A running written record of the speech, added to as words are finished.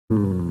O,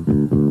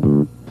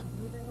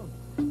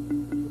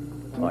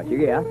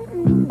 sige ha.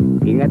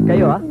 Ingat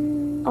kayo ha.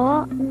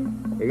 Oo.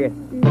 Sige.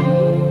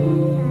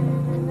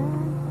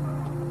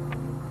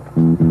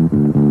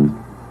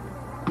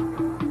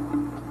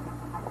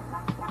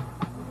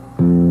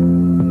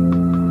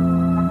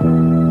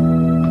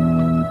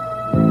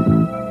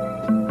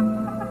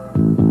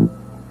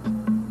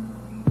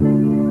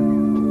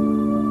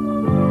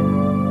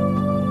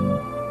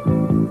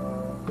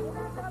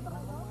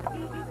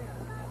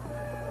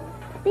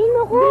 Tingin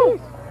mo ko.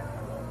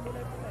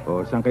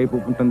 O, saan kayo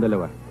pupuntang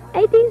dalawa?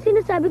 Ay, ito yung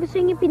sinasabi ko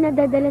sa inyo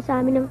pinadadala sa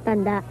amin ng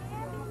tanda.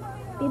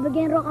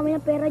 Bibigyan raw kami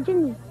ng pera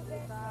dyan eh.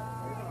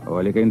 O,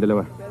 hali kayong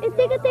dalawa. Eh,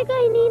 teka,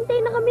 hinihintay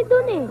na kami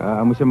dun eh.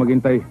 Amo siya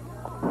maghintay.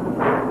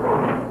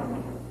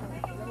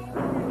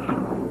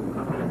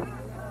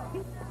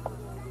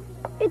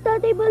 Eh,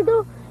 Tatay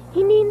Baldo,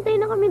 hinihintay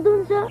na kami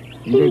dun sa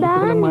Hindi, gusto ko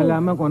tindahan lang eh.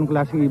 malaman kung anong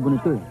klaseng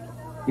ibon ito eh.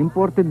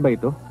 Imported ba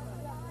ito?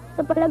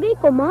 Sa palagay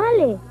ko, mahal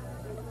eh.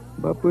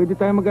 Ba, pwede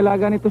tayo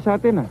mag-alaga nito sa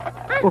atin ah.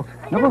 Oh,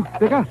 naku,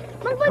 teka.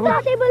 Mangbal,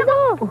 Tatay Baldo!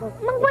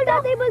 Mangbal,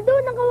 Tatay Baldo!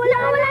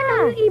 Nakawala na!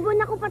 Yung ibon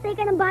ako, patay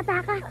ka ng bata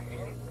ka.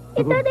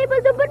 Eh, Tatay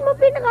Baldo, ba't mo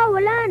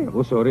pinakawalan? Ako,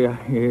 sorry ah.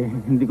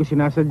 Hindi ko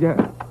sinasadya.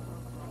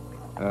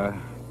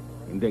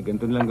 Hindi,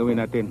 ganito na lang gawin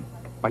natin.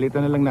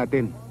 Palitan na lang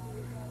natin.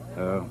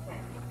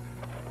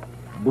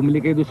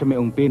 Bumili kayo doon sa may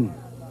ungpin.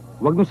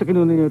 Huwag nung sa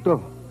kinunin nyo ito.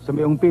 Sa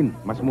may ungpin.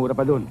 Mas mura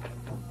pa doon.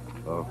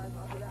 Oh.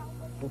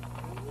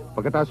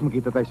 Pagkatapos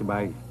makita tayo sa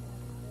bahay.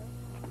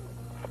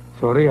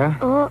 Sorry ha.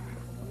 Oo.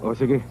 O,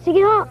 sige.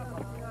 Sige ho.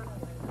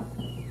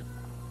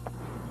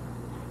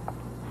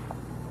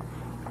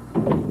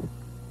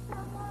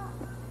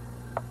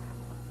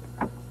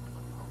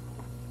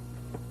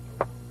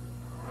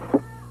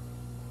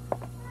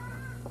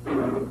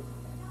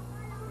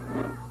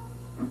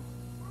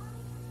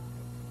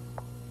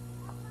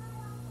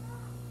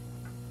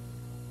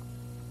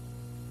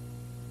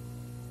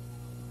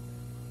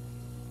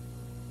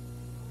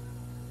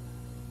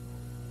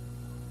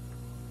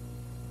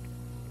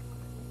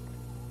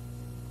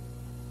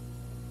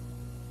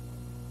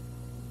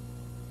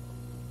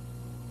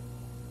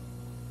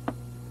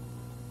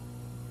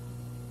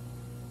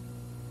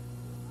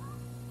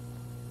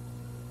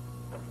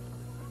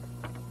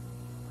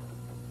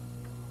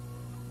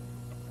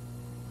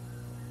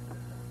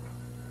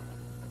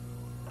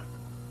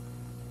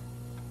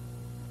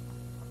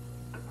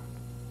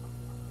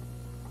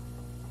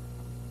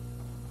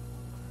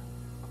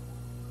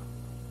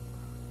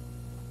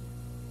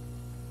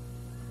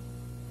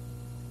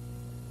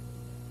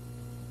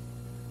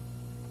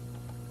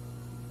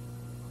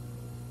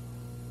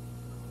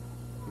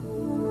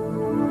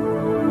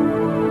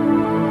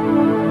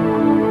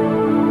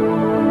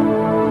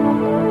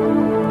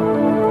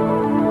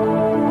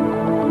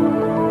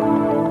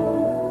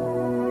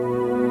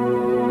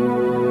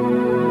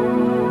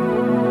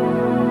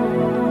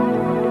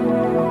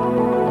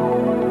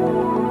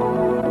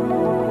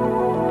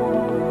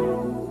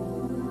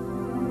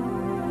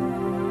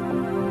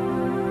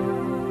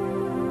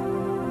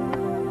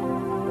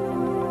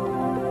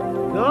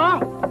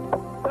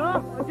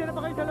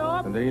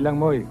 Sandali lang,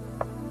 Moy.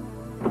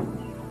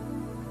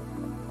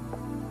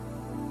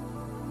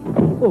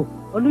 Oh,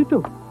 ano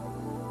ito?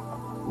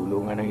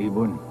 Kulungan ng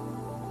ibon.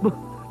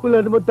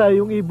 Wala naman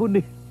tayong ibon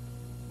eh.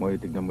 Moy,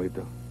 tignan mo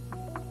ito.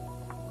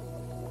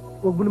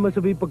 Huwag mo naman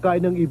sabihin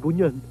pagkain ng ibon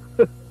yan.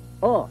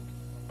 Oh,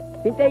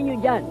 hintayin nyo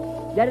dyan.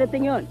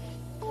 Darating yun.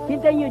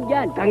 Hintayin nyo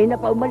dyan. Kanina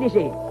pa umalis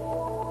eh.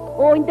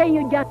 Oh, hintayin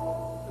nyo dyan.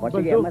 O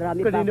sige, Baldo, marami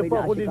pa kanina ako pa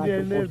ako inaasikaso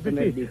ninenervous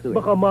customer eh. dito eh.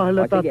 Baka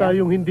mahalata O, sige,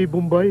 tayong hindi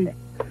Bombay.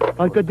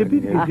 Ay,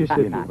 kadibid Yan, hindi yan,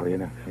 yan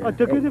na. At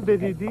saka na,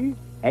 Benidi.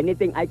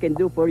 Anything I can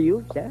do for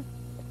you, sir?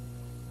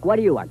 What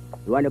do you want?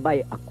 You want to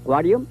buy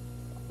aquarium?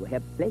 We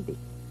have plenty.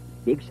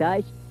 Big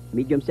size,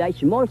 medium size,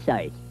 small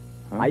size.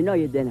 Huh? I know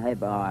you don't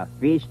have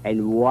fish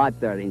and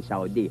water in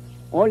Saudi.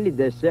 Only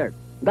dessert.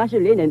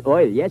 Gasoline and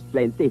oil, yes,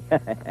 plenty.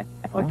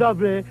 At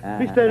sabi,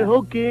 Mr.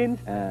 Hawkins,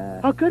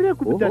 akala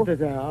ko Oh,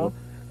 pitata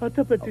at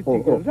dapat oh,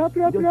 titigan.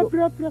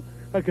 Rap.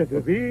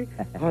 Akadabi,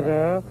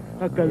 hara,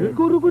 akala,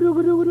 guru.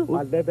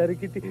 Alda dari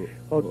kiti.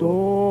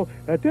 Oto,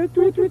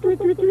 tweet.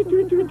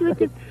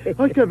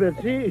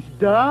 Akabersi,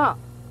 isda.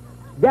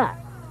 Da.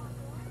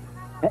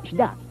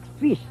 Isda.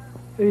 Fish.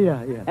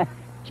 Yeah.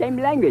 Same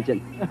language.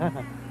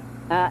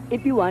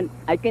 If you want,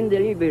 I can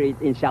deliver it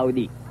in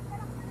Saudi.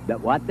 The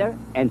water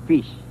and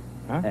fish.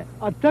 Huh?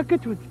 At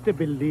takat with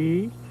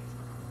stabili,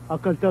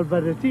 akal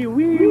talbarasi,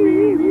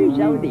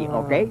 Saudi,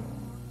 okay?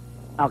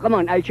 Come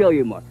on, I'll show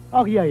you more.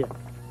 Oh, yeah.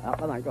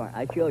 Come on,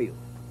 I'll show you.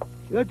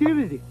 What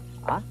is it?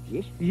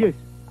 Yes? Yes.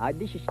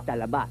 This is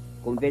talaba,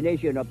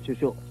 combination of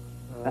susu.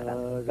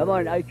 Come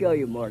on, I'll show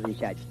you more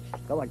inside.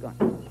 Come on.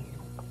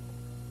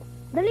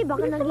 Dali,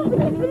 baka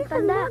naghihintay na yung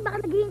tanda. Baka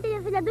naghihintay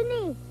na sila dun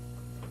eh.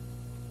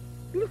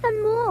 Bilisan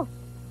mo.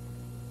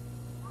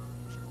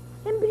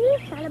 Yan,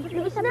 bilis. Lalabas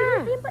na isa na.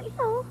 Yan pa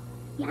isa oh.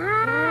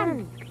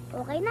 Yan.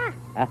 Okay na.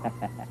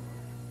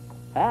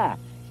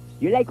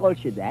 You like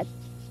also that?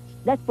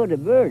 That's for the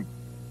bird.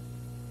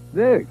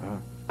 Bird.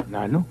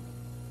 Nano?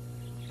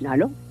 Na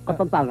ano?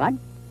 Kapampangan?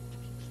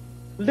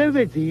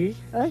 Levedi,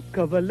 Ay.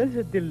 kabala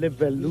sa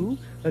dilebelu,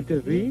 at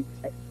ri,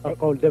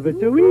 ako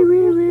levedi,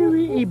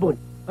 ibon.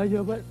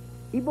 Ayaw ba?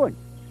 Ibon.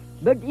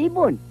 Bird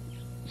ibon.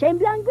 Same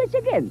language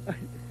again.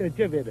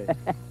 Chévere.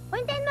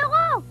 Puntayin mo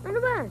ako! Ano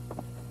ba?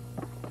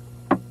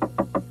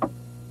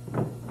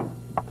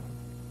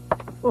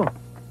 Oh,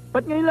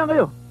 ba't ngayon lang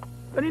kayo?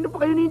 Kanino pa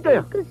kayo nihintay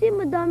ah? Kasi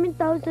madaming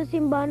tao sa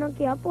simbahan ng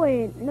Quiapo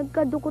eh.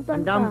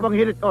 Nagkadukutan Ang dami pa. pang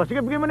hirit. Oh, sige,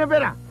 bigyan mo na yung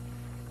pera.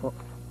 Oh,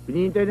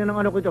 pinihintay na ng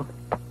ano ko ito.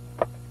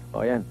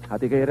 O yan,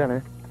 hati kayo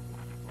rin, eh.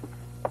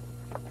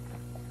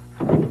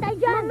 Kain tayo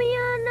dyan!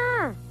 Mamaya na!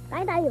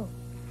 Kain tayo.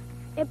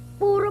 Eh,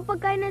 puro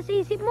pagkain na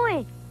sisip mo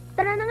eh.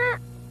 Tara na nga!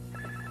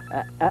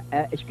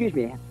 Excuse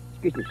me.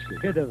 Excuse me.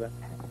 Ganda ba?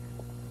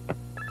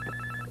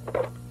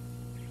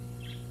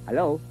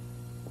 Hello?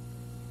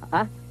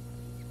 Ah?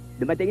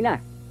 Dumating na?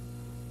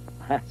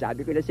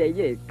 Sabi ko na sa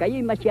inyo eh.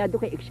 Kayo'y masyado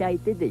kayo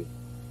excited eh.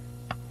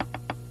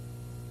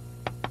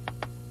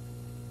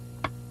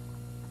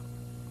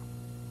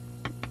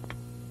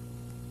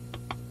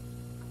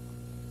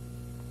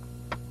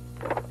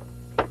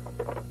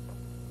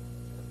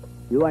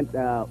 You want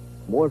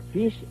more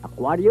fish,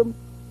 aquarium,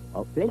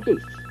 or plenty?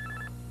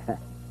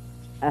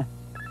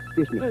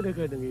 Excuse me. Ano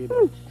ka nang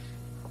ibon?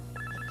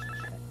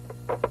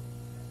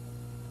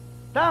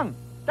 Tang!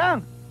 Tang!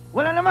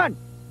 Wala naman!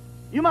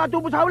 Yung mga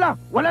tubo sa hawla,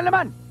 wala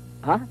naman!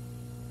 Ha?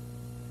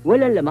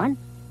 Walang laman?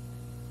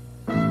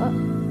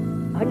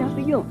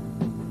 Hanapin nyo.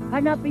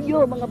 Hanapin nyo,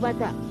 mga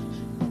bata.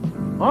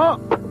 Oh!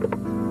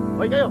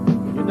 Hoy kayo,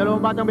 yung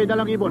dalawang batang may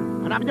dalang ibon,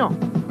 hanapin nyo!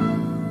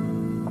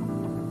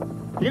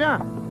 Sige na!